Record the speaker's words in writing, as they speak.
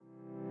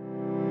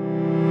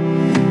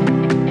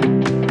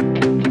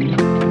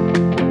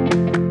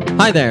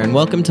Hi there, and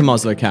welcome to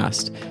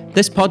Moslercast.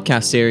 This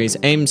podcast series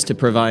aims to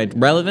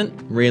provide relevant,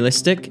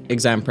 realistic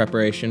exam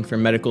preparation for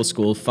medical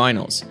school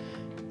finals.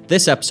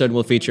 This episode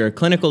will feature a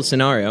clinical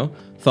scenario,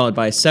 followed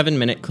by a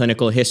 7-minute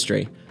clinical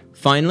history.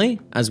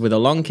 Finally, as with a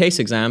long case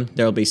exam,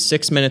 there will be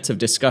 6 minutes of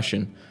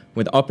discussion,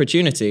 with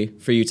opportunity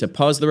for you to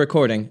pause the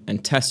recording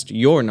and test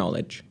your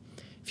knowledge.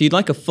 If you'd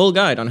like a full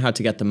guide on how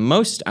to get the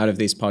most out of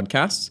these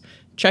podcasts,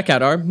 check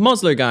out our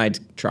Mosler Guide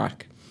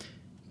track.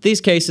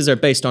 These cases are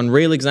based on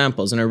real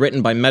examples and are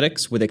written by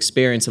medics with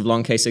experience of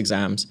long case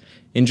exams.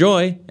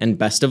 Enjoy, and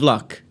best of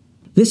luck.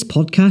 This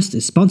podcast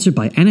is sponsored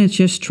by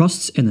NHS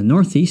trusts in the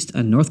North East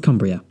and North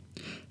Cumbria.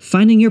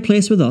 Finding your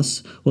place with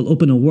us will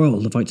open a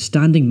world of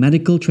outstanding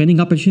medical training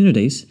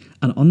opportunities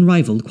and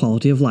unrivaled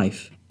quality of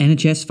life.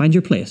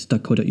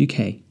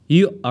 nhsfindyourplace.co.uk.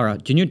 You are a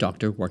junior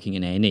doctor working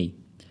in A&E.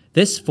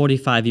 This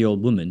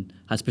 45-year-old woman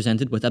has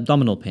presented with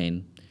abdominal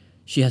pain.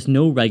 She has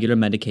no regular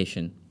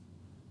medication.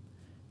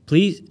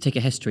 Please take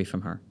a history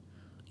from her.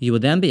 You will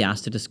then be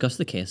asked to discuss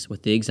the case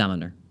with the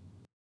examiner.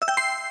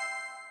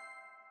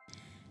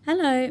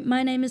 Hello,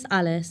 my name is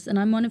Alice and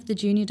I'm one of the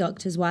junior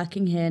doctors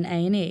working here in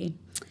A&E.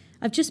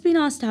 I've just been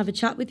asked to have a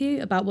chat with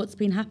you about what's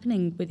been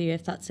happening with you,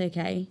 if that's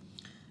okay.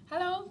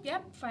 Hello,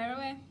 yep, fire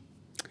away.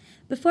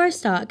 Before I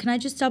start, can I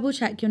just double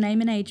check your name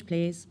and age,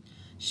 please?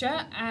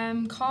 Sure,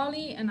 I'm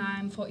Carly and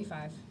I'm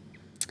 45.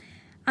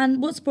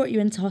 And what's brought you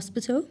into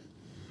hospital?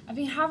 I've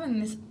been having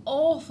this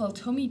awful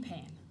tummy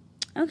pain.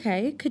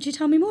 Okay, could you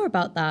tell me more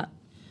about that?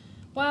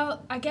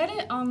 Well, I get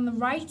it on the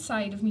right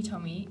side of my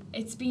tummy.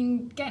 It's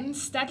been getting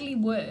steadily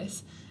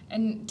worse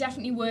and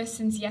definitely worse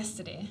since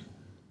yesterday.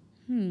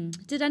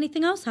 Did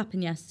anything else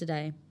happen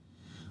yesterday?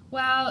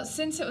 Well,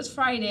 since it was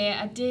Friday,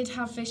 I did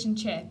have fish and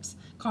chips.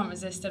 Can't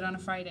resist it on a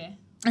Friday.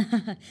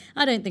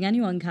 I don't think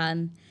anyone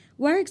can.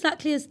 Where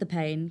exactly is the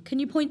pain? Can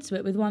you point to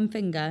it with one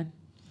finger?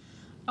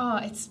 Oh,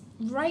 it's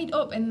right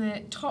up in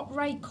the top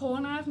right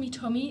corner of my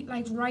tummy,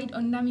 like right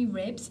under my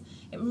ribs.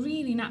 It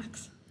really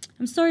knacks.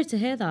 I'm sorry to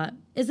hear that.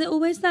 Is it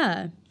always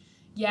there?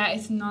 Yeah,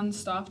 it's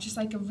non-stop, just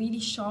like a really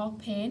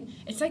sharp pain.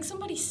 It's like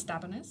somebody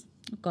stabbing us.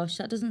 Oh gosh,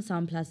 that doesn't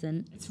sound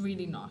pleasant. It's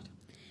really not.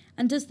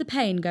 And does the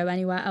pain go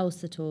anywhere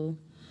else at all?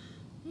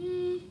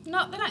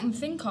 Not that I can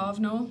think of,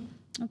 no.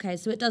 Okay,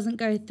 so it doesn't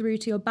go through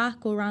to your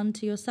back or round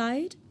to your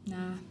side?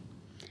 Nah.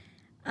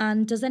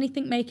 And does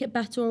anything make it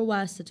better or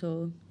worse at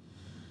all?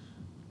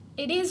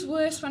 It is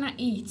worse when I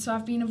eat, so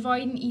I've been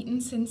avoiding eating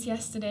since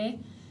yesterday.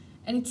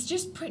 And it's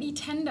just pretty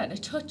tender to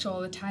touch all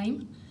the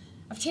time.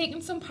 I've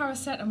taken some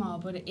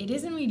paracetamol, but it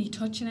isn't really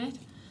touching it.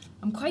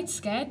 I'm quite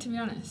scared, to be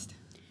honest.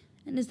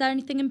 And is there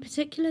anything in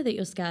particular that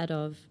you're scared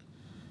of?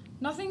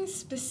 Nothing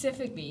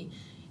specifically.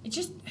 It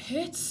just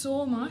hurts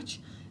so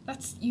much.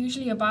 That's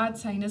usually a bad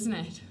sign, isn't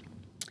it?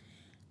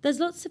 There's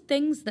lots of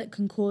things that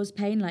can cause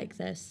pain like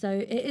this, so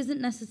it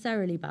isn't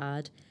necessarily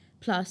bad.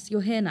 Plus,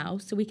 you're here now,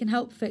 so we can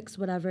help fix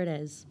whatever it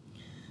is.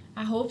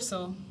 I hope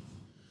so.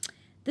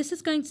 This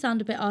is going to sound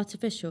a bit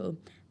artificial,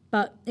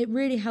 but it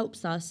really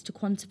helps us to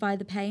quantify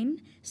the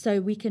pain so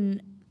we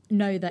can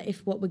know that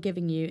if what we're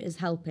giving you is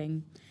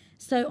helping.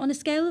 So on a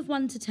scale of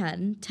 1 to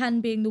 10,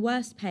 10 being the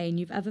worst pain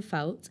you've ever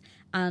felt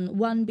and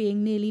 1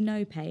 being nearly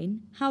no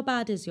pain, how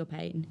bad is your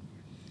pain?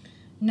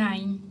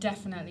 9,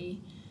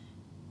 definitely.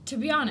 To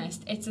be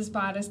honest, it's as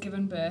bad as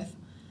giving birth.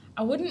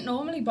 I wouldn't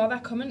normally bother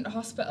coming to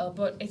hospital,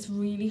 but it's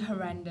really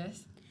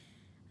horrendous.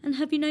 And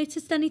have you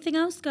noticed anything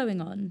else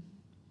going on?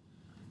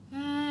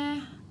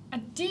 I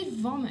did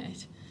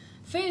vomit.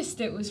 First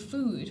it was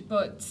food,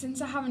 but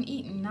since I haven't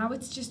eaten, now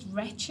it's just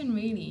retching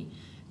really.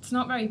 It's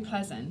not very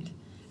pleasant,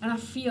 and I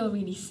feel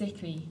really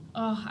sickly.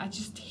 Oh, I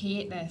just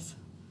hate this.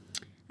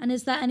 And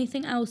is there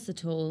anything else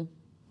at all?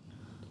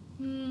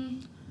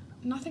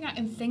 Nothing I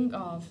can think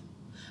of.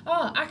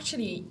 Oh,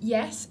 actually,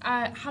 yes,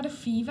 I had a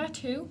fever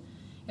too.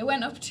 It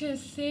went up to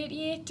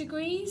 38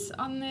 degrees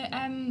on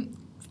the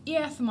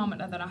ear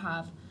thermometer that I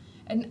have.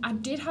 And I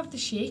did have the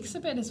shakes a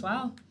bit as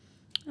well.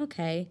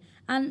 Okay,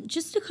 and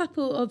just a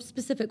couple of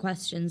specific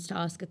questions to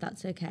ask if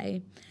that's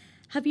okay.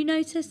 Have you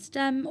noticed,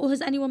 or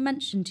has anyone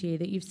mentioned to you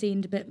that you've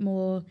seemed a bit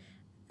more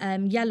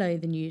yellow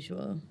than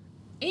usual?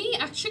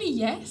 Actually,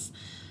 yes.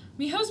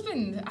 My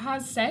husband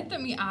has said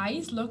that my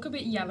eyes look a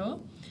bit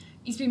yellow.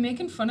 He's been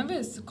making fun of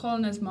us,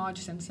 calling us Marge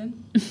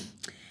Simpson.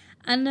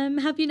 And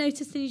have you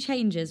noticed any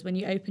changes when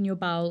you open your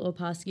bowel or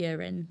pass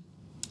urine?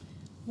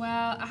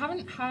 Well, I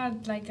haven't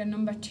had like a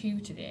number 2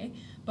 today,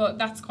 but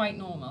that's quite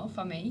normal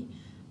for me.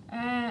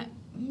 My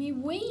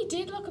wee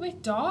did look a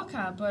bit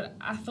darker, but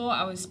I thought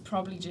I was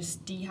probably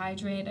just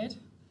dehydrated.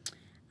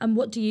 And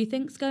what do you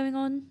think's going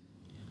on?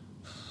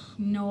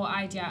 No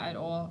idea at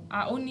all.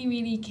 I only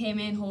really came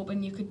in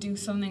hoping you could do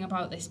something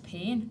about this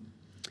pain.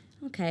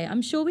 Okay,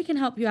 I'm sure we can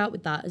help you out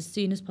with that as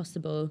soon as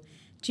possible.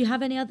 Do you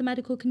have any other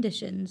medical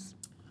conditions?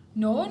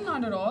 No,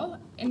 not at all.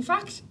 In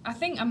fact, I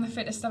think I'm the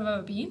fittest I've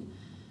ever been.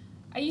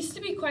 I used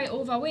to be quite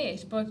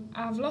overweight, but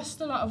I've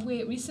lost a lot of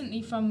weight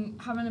recently from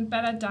having a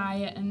better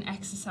diet and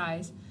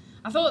exercise.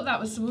 I thought that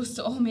was supposed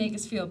to all make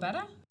us feel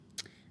better.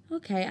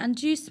 Okay, and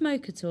do you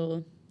smoke at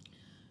all?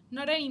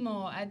 Not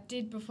anymore. I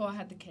did before I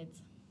had the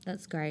kids.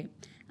 That's great.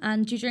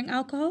 And do you drink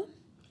alcohol?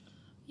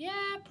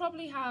 Yeah,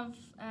 probably have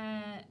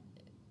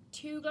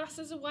 2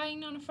 glasses of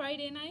wine on a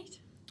Friday night.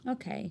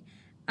 Okay.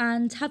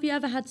 And have you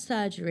ever had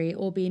surgery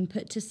or been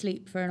put to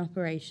sleep for an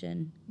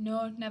operation?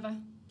 No, never.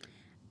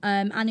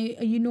 And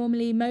are you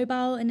normally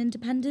mobile and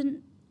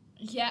independent?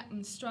 Yeah, I'm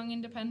a strong,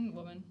 independent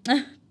woman.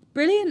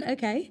 Brilliant,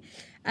 okay.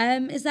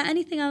 Is there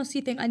anything else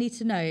you think I need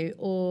to know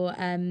or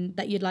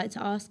that you'd like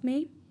to ask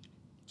me?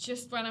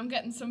 Just when I'm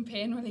getting some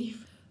pain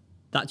relief.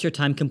 That's your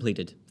time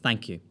completed.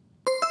 Thank you.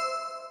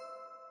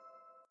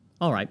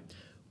 All right.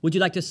 Would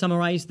you like to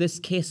summarise this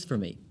case for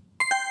me?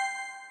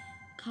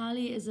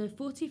 Carly is a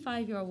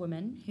 45-year-old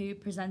woman who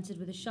presented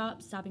with a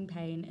sharp stabbing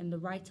pain in the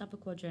right upper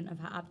quadrant of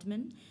her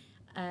abdomen,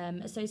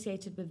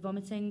 associated with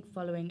vomiting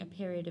following a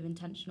period of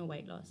intentional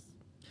weight loss.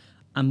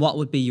 And what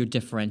would be your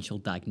differential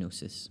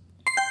diagnosis?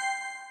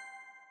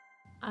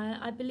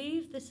 I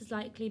believe this is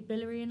likely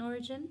biliary in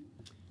origin.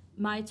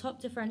 My top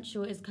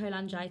differential is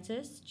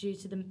cholangitis due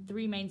to the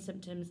 3 main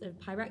symptoms of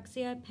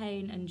pyrexia,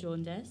 pain and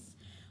jaundice,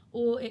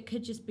 or it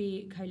could just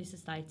be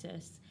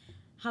cholecystitis.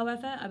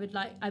 However,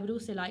 I would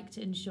also like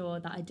to ensure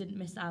that I didn't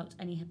miss out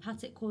any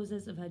hepatic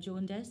causes of her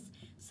jaundice,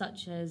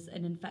 such as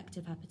an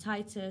infective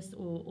hepatitis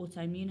or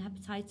autoimmune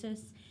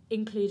hepatitis,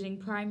 including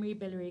primary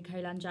biliary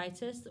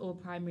cholangitis or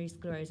primary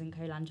sclerosing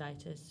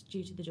cholangitis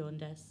due to the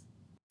jaundice.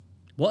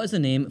 What is the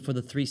name for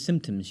the 3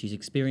 symptoms she's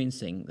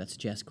experiencing that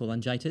suggest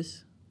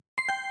cholangitis?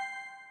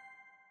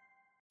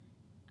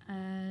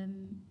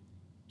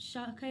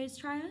 Charcot's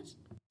triad?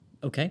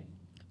 Okay.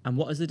 And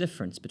what is the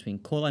difference between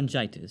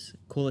cholangitis,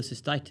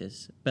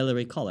 cholecystitis,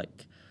 biliary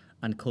colic,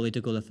 and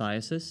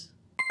choledocholithiasis?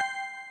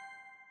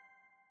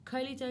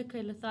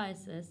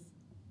 Choledocholithiasis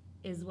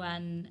is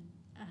when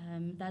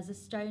there's a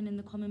stone in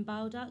the common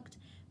bile duct,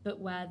 but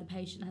where the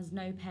patient has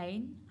no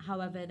pain.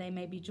 However, they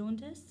may be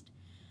jaundiced.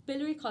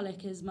 Biliary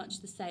colic is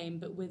much the same,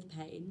 but with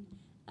pain,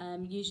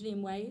 usually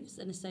in waves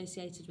and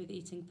associated with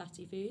eating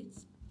fatty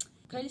foods.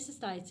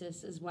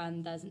 Cholecystitis is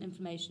when there's an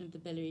inflammation of the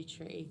biliary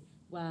tree,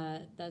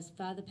 where there's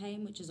further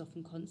pain, which is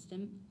often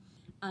constant.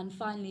 And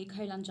finally,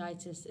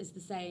 cholangitis is the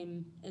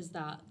same as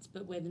that,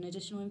 but with an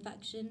additional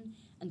infection,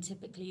 and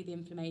typically the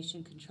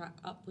inflammation can track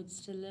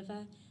upwards to the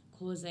liver,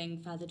 causing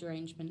further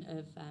derangement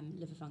of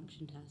liver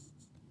function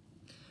tests.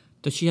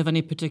 Does she have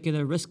any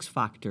particular risk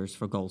factors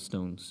for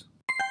gallstones?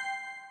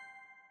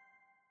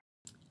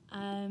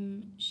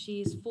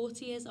 She's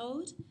 40 years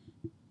old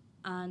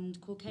and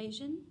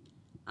Caucasian,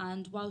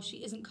 and while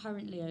she isn't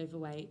currently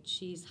overweight,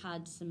 she's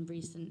had some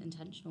recent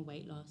intentional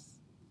weight loss.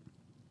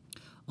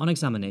 On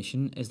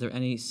examination, is there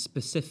any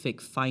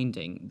specific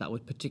finding that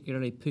would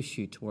particularly push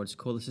you towards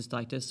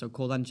cholecystitis or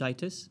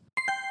cholangitis?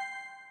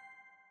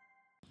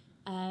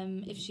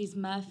 If she's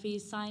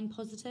Murphy's sign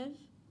positive.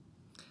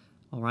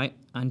 All right.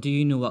 And do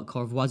you know what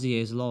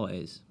Courvoisier's law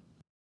is?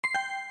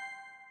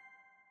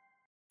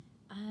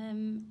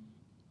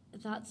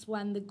 That's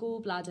when the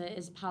gallbladder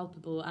is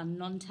palpable and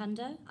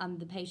non-tender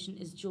and the patient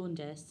is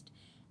jaundiced.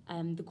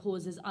 The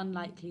cause is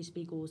unlikely to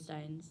be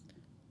gallstones.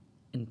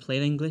 In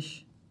plain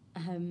English?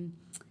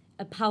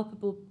 A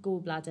palpable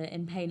gallbladder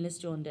in painless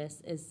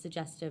jaundice is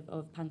suggestive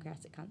of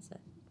pancreatic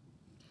cancer.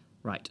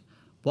 Right.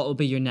 What will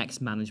be your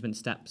next management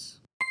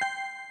steps?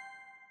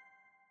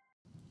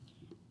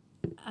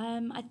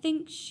 I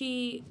think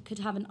she could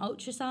have an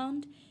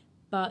ultrasound,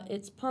 but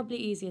it's probably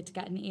easier to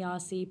get an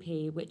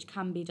ERCP, which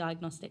can be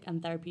diagnostic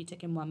and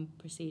therapeutic in one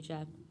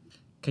procedure.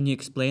 Can you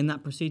explain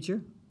that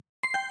procedure?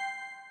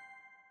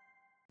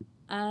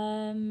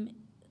 So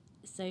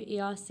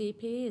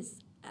ERCP is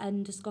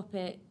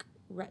endoscopic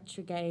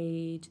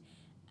retrograde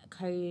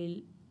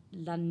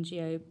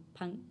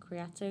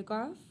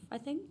cholangiopancreatograph, I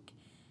think.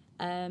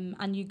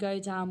 And you go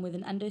down with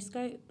an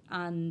endoscope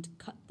and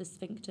cut the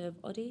sphincter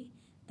of Oddi,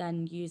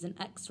 then use an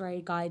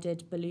X-ray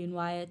guided balloon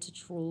wire to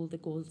trawl the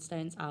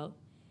gallstones out.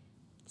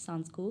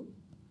 Sounds cool?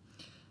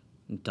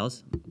 It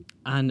does.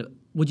 And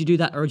would you do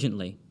that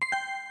urgently?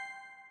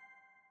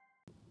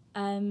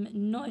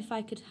 Not if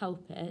I could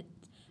help it.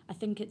 I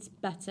think it's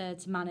better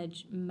to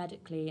manage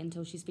medically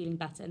until she's feeling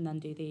better and then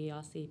do the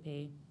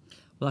ERCP.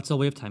 Well, that's all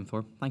we have time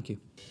for. Thank you.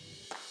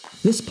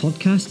 This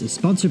podcast is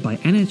sponsored by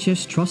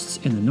NHS trusts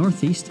in the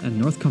North East and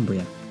North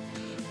Cumbria.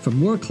 From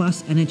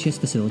world-class NHS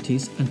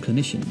facilities and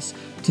clinicians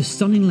to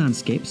stunning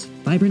landscapes,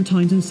 vibrant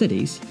towns and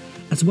cities,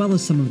 as well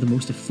as some of the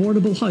most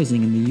affordable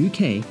housing in the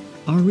UK,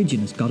 our region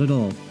has got it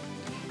all.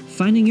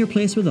 Finding your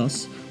place with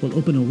us will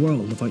open a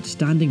world of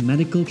outstanding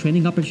medical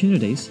training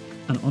opportunities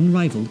and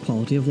unrivaled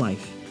quality of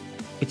life.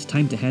 It's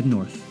time to head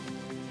north.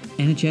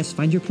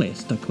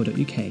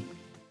 nhsfindyourplace.co.uk